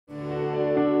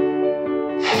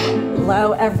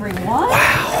Hello, everyone.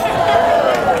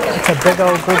 Wow. It's a big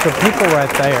old group of people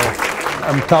right there.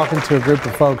 I'm talking to a group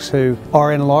of folks who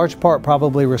are in large part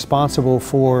probably responsible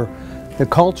for the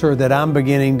culture that I'm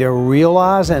beginning to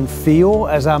realize and feel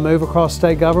as I move across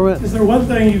state government. Is there one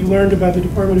thing you've learned about the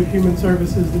Department of Human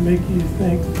Services that make you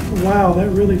think, wow, that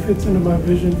really fits into my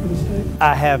vision for the state?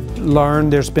 I have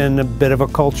learned there's been a bit of a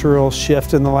cultural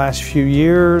shift in the last few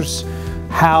years,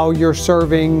 how you're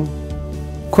serving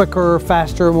quicker,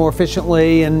 faster, more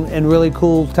efficiently, and in really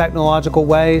cool technological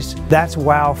ways. That's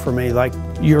wow for me. Like,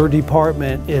 your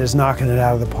department is knocking it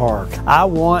out of the park. I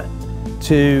want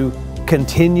to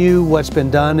continue what's been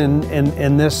done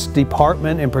in this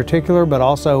department in particular, but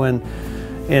also in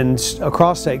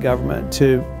across state government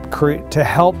to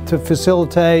help to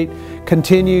facilitate,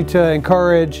 continue to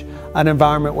encourage an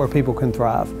environment where people can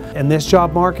thrive. In this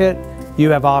job market, you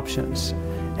have options,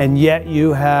 and yet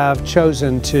you have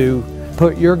chosen to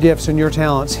put your gifts and your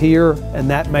talents here, and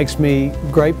that makes me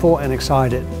grateful and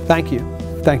excited. Thank you.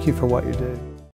 Thank you for what you do.